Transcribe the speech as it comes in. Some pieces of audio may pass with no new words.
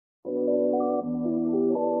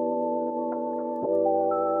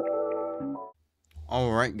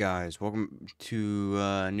Alright guys, welcome to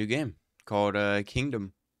a new game called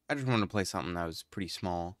Kingdom. I just wanted to play something that was pretty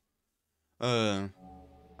small. Uh,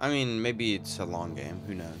 I mean, maybe it's a long game,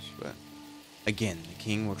 who knows, but again, the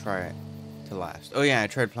king will try it to last. Oh yeah, I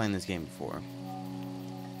tried playing this game before.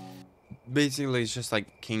 Basically, it's just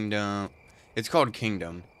like Kingdom. It's called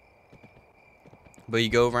Kingdom. But you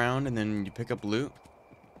go around and then you pick up loot.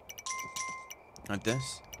 Like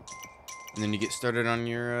this. And then you get started on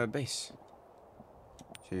your base.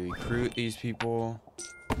 So you recruit these people.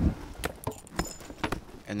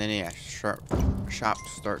 And then, yeah,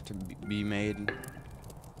 shops start to be made.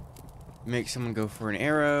 Make someone go for an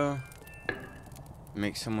arrow.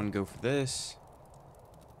 Make someone go for this.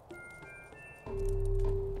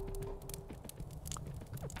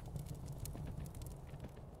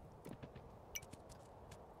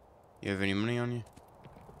 You have any money on you?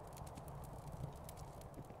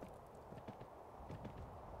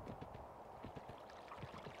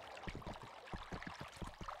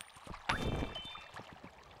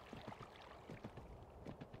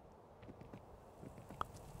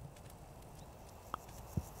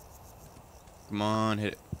 Come on,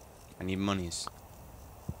 hit it. I need monies.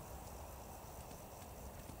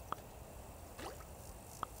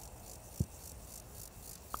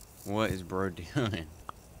 What is bro doing?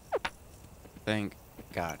 Thank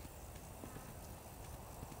God.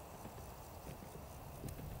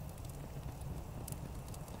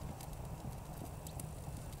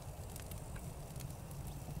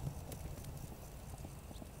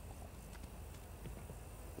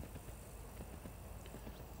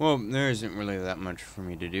 Well, there isn't really that much for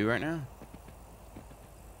me to do right now.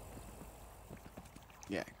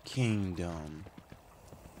 Yeah, Kingdom.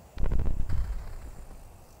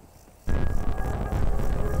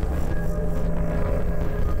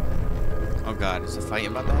 Oh God, is a fight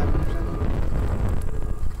about to happen or something?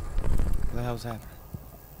 What the hell's happening?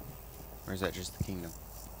 Or is that just the kingdom?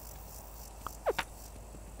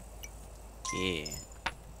 Yeah.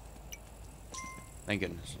 Thank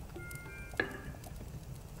goodness.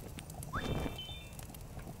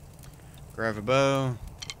 Grab a bow.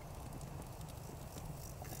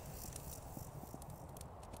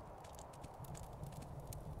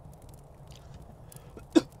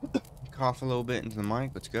 Cough a little bit into the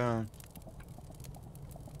mic. Let's go.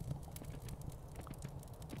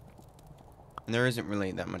 And there isn't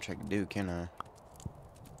really that much I can do, can I?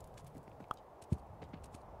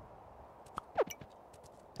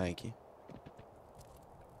 Thank you.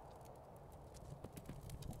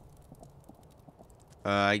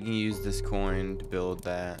 I can use this coin to build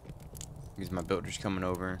that. Because my builder's coming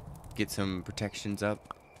over. Get some protections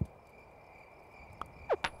up.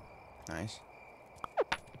 Nice.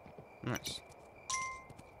 Nice.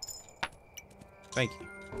 Thank you.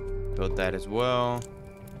 Build that as well.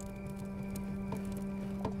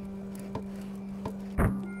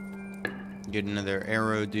 Get another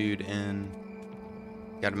arrow dude in.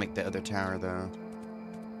 Gotta make the other tower though.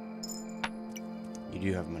 You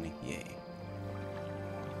do have money. Yay.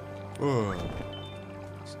 Oh.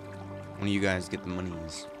 When do you guys get the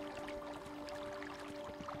monies?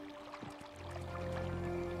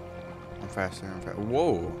 I'm faster. I'm faster.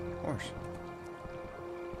 Whoa. Horse.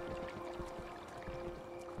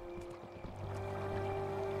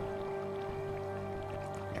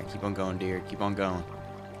 Yeah, keep on going, dear. Keep on going.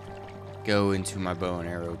 Go into my bow and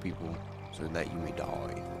arrow, people, so that you may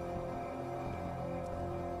die.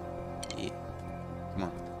 Yeah. Come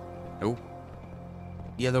on. Nope.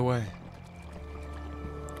 The other way.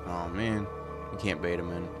 Oh, man. You can't bait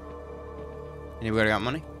him in. Anybody got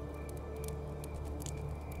money?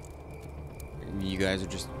 You guys are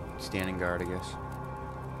just standing guard, I guess.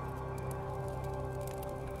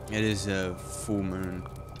 It is a full moon.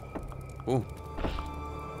 Oh.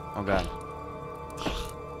 Oh, God.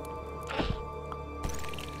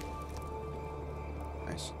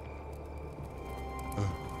 Nice.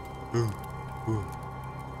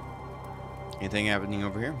 Anything happening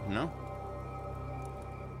over here? No?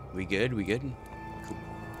 We good? We good? Cool.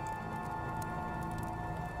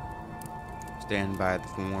 Stand by the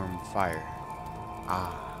warm fire.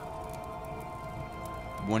 Ah.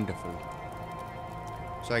 Wonderful.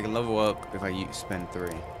 So I can level up if I spend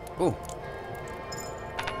 3. Oh.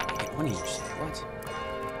 What do you say? What?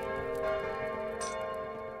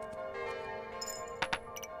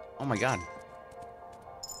 Oh my God.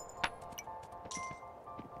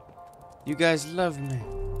 You guys love me.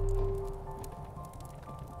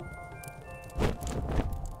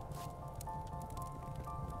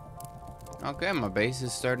 Okay, my base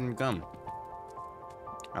is starting to come.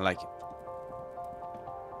 I like it.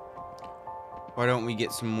 Why don't we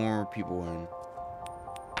get some more people in?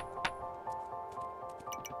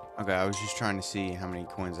 Okay, I was just trying to see how many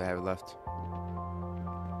coins I have left.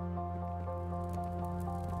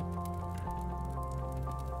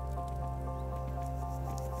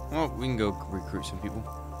 Well, we can go recruit some people.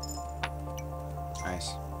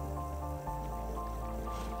 Nice.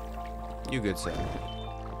 You good, sir.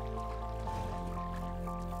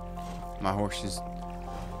 My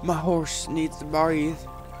horse needs to breathe.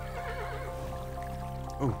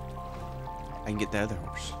 Ooh. I can get the other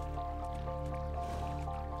horse.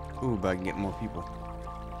 Ooh, but I can get more people.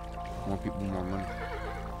 More people, more money.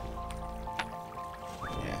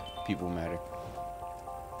 Yeah, people matter.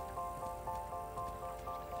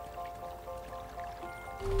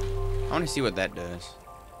 I want to see what that does.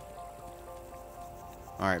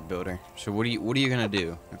 All right, builder. So what are you gonna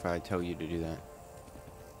do if I tell you to do that?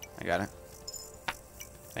 I got it.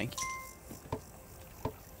 Thank you.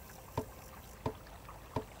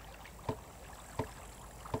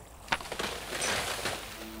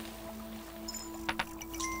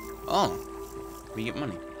 Oh, we get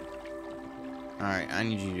money. All right, I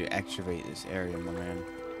need you to excavate this area, my man.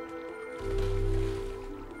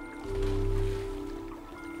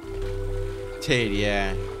 Dude,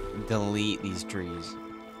 yeah. Delete these trees.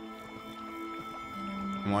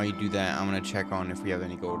 And while you do that, I'm gonna check on if we have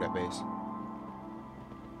any gold at base.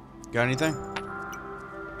 Got anything?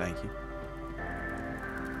 Thank you.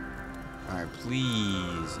 Alright,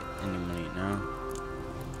 please. Any money now?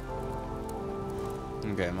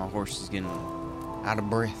 Okay, my horse is getting out of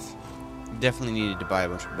breath. Definitely needed to buy a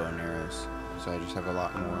bunch of bow and arrows. So I just have a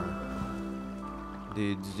lot more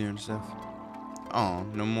dudes doing stuff. Oh,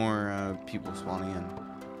 no more people spawning in.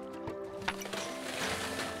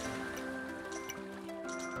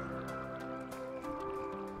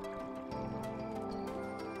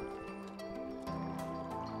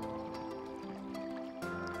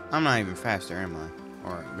 I'm not even faster, am I?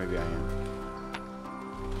 Or maybe I am.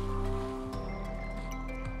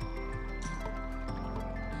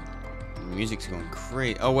 The music's going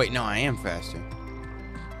crazy. Oh wait, no, I am faster.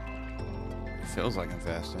 It feels like I'm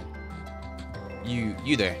faster.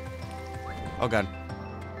 You there. Oh god.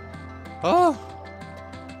 Oh!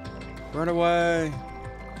 Run away!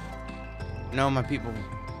 No, my people.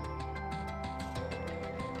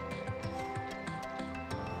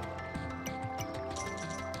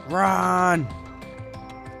 Run!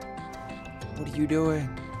 What are you doing?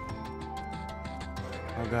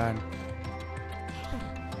 Oh god.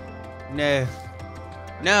 No.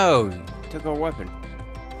 No! Took our weapon.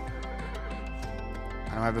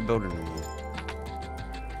 I don't have a builder anymore.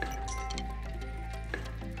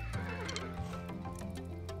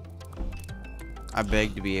 I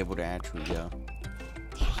beg to be able to actually go.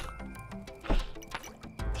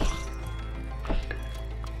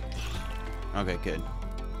 Okay, good.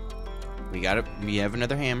 We got it. We have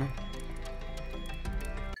another hammer.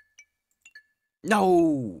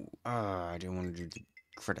 No! I didn't want to do the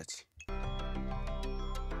credits.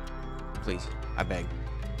 Please, I beg.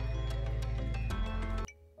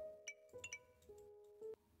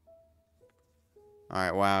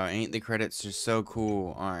 Alright, wow. Ain't the credits just so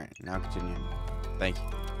cool. Alright, now continue. Thank you.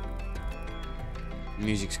 The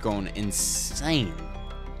music's going insane.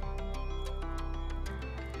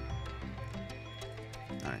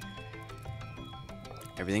 Alright.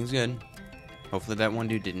 Everything's good. Hopefully that one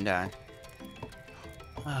dude didn't die.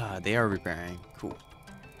 Ah, they are repairing. Cool.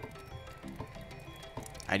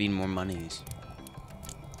 I need more monies.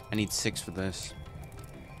 I need 6 for this.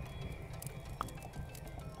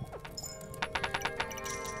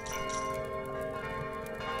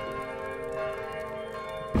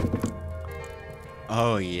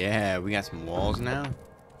 Oh yeah, we got some walls now.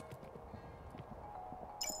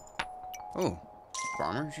 Oh,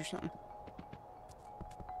 farmers or something?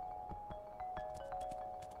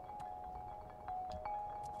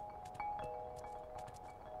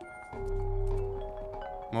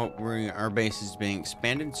 Well, our base is being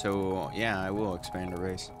expanded, so yeah, I will expand our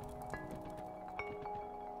base.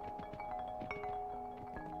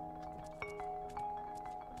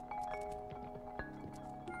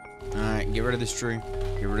 Alright, get rid of this tree.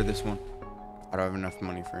 Get rid of this one. I don't have enough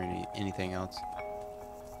money for anything else.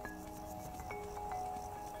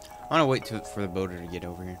 I want to wait for the builder to get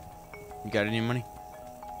over here. You got any money?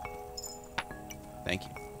 Thank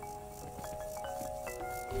you.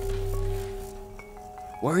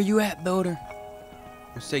 Where are you at, builder?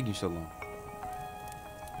 What's taking you so long?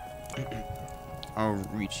 I'll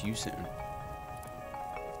reach you soon.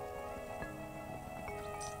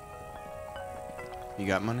 You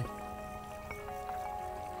got money?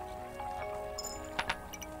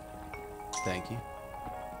 Thank you.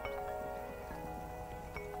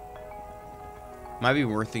 Might be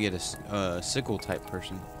worth to get a sickle type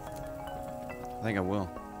person. I think I will.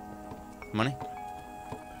 Money?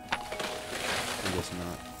 I guess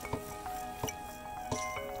not.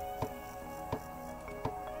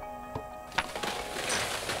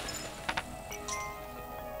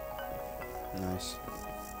 Nice.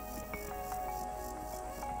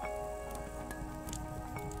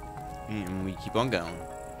 And we keep on going.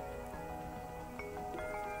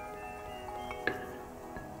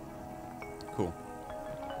 Cool.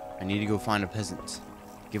 I need to go find a peasant.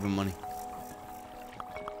 Give him money.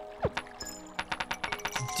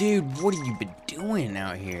 Dude, what have you been doing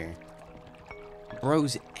out here?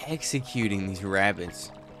 Bro's executing these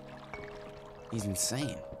rabbits. He's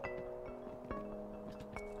insane.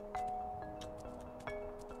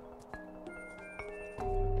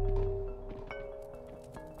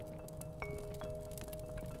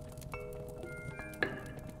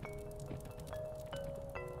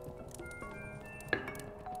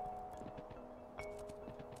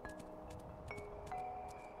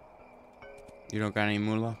 You don't got any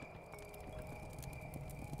moolah?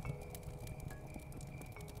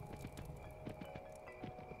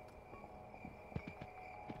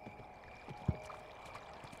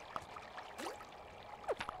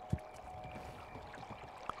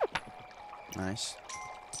 Nice.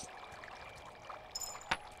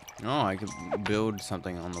 Oh, I could build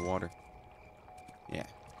something on the water. Yeah.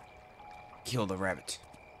 Kill the rabbit.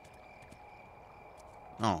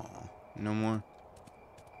 Oh, no more.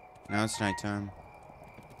 Now it's nighttime.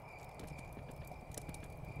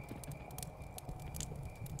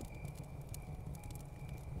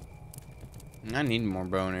 I need more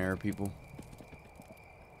bow and arrow, people.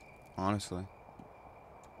 Honestly.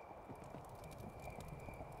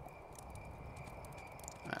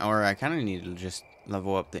 Or I kind of need to just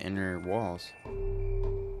level up the inner walls.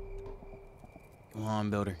 Come on,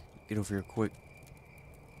 builder. Get over here quick.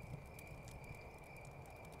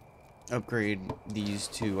 Upgrade these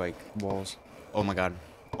two, like, walls. Oh my god.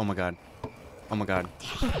 Oh my god. Oh my god.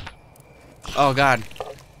 Oh god.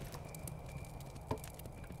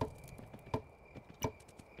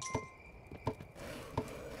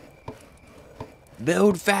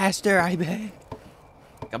 Build faster, I beg.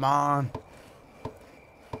 Come on.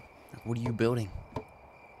 What are you building?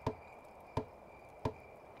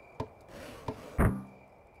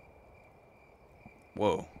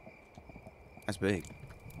 Whoa. That's big.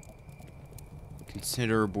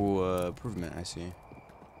 Considerable improvement, I see.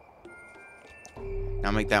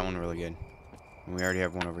 Now make that one really good. We already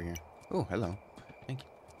have one over here. Oh, hello. Thank you.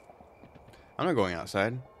 I'm not going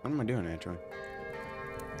outside. What am I doing, actually?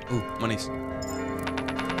 Ooh, monies.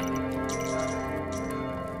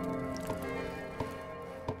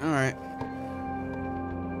 Alright.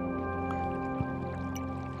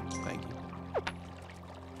 Thank you.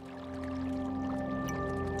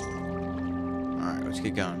 Alright, let's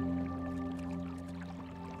get going.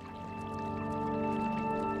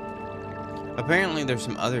 Apparently there's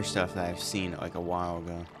some other stuff that I've seen like a while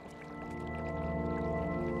ago.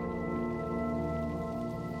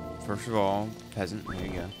 First of all, peasant, there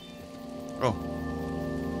you go. Oh.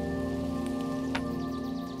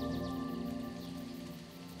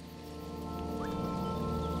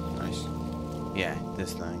 Nice. Yeah,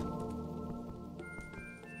 this thing.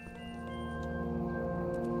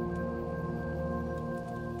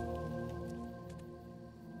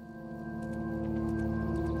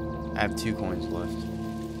 I have 2 coins left.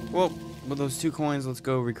 Well, with those 2 coins, let's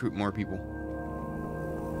go recruit more people.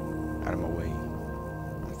 Out of my way.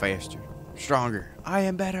 I'm faster. Stronger. I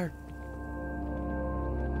am better.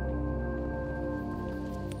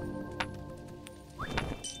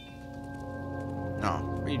 Oh,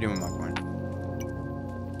 what are you doing with my coin?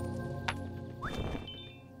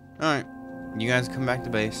 Alright. You guys come back to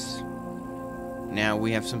base. Now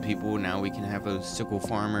we have some people. Now we can have a sickle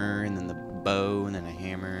farmer and then the bow and then a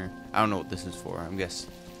hammer. I don't know what this is for. I guess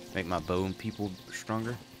make my bow and people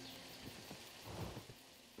stronger.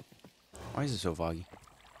 Why is it so foggy?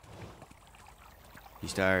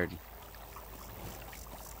 He's tired.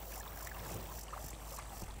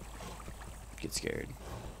 Get scared.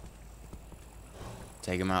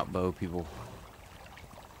 Take him out, bow people.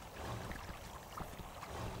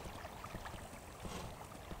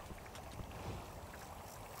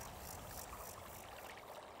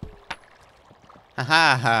 Ha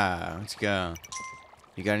ha ha! Let's go.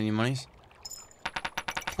 You got any monies?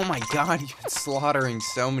 Oh my god, you've been slaughtering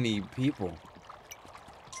so many people.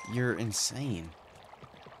 You're insane.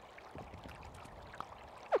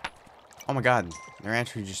 Oh my god, they're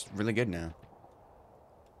actually just really good now.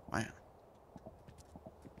 Wow.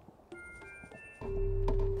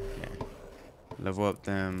 Yeah. Level up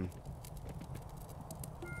them.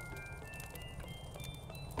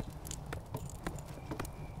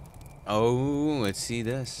 Oh, let's see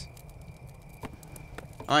this.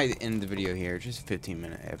 I might end the video here. Just a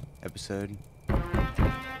 15-minute episode.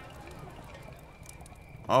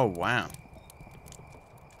 Oh, wow.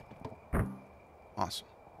 Awesome.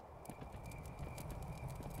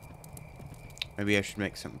 Maybe I should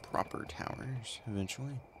make some proper towers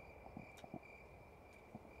eventually.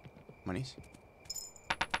 Monies.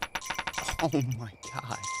 Oh my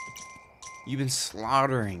god. You've been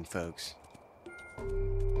slaughtering, folks.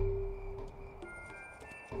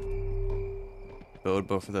 Build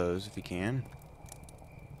both of those if you can.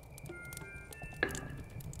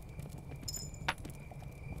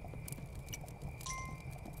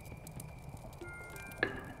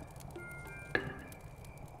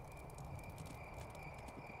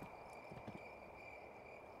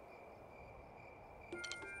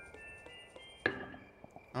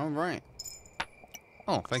 All right.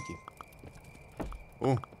 Oh, thank you.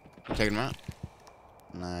 Oh, taking them out.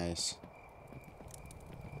 Nice.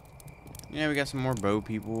 Yeah, we got some more bow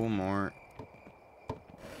people, more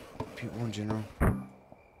people in general.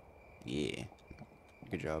 Yeah.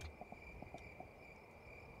 Good job.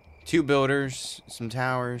 2 builders, some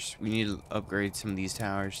towers. We need to upgrade some of these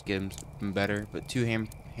towers to get them better, but 2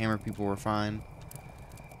 hammer people were fine.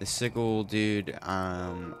 The sickle dude,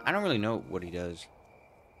 I don't really know what he does.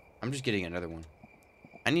 I'm just getting another one.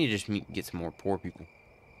 I need to just get some more poor people.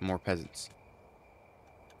 More peasants.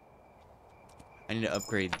 I need to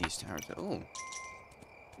upgrade these towers. Oh.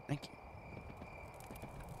 Thank you.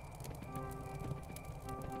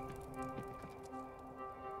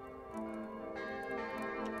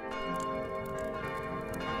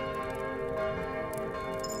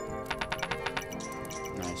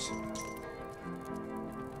 Nice.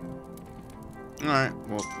 Alright,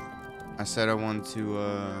 well, I said I want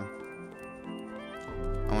to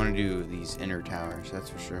do these inner towers, that's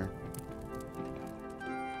for sure.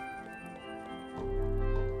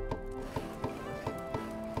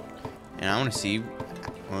 And I want to see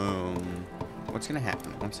what's gonna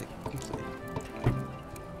happen once I complete it.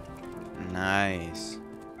 Nice.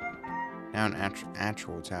 Now an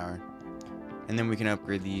actual tower. And then we can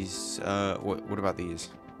upgrade these. What about these?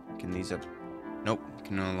 Can these up? Nope,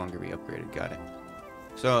 can no longer be upgraded. Got it.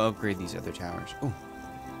 So I'll upgrade these other towers. Oh,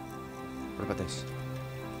 what about this?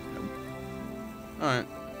 Nope. All right.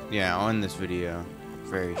 Yeah, I'll end this video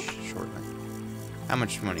very shortly. How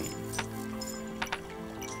much money?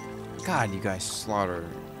 God, you guys slaughter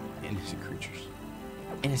innocent creatures.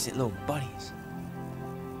 Innocent little buddies.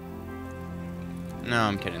 No,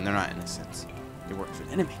 I'm kidding. They're not innocents. They work for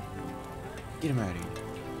the enemy. Get them out of here.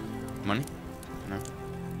 Money? No.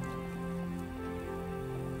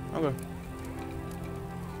 Okay.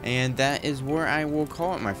 And that is where I will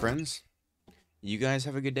call it, my friends. You guys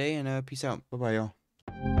have a good day, and peace out. Bye-bye, y'all.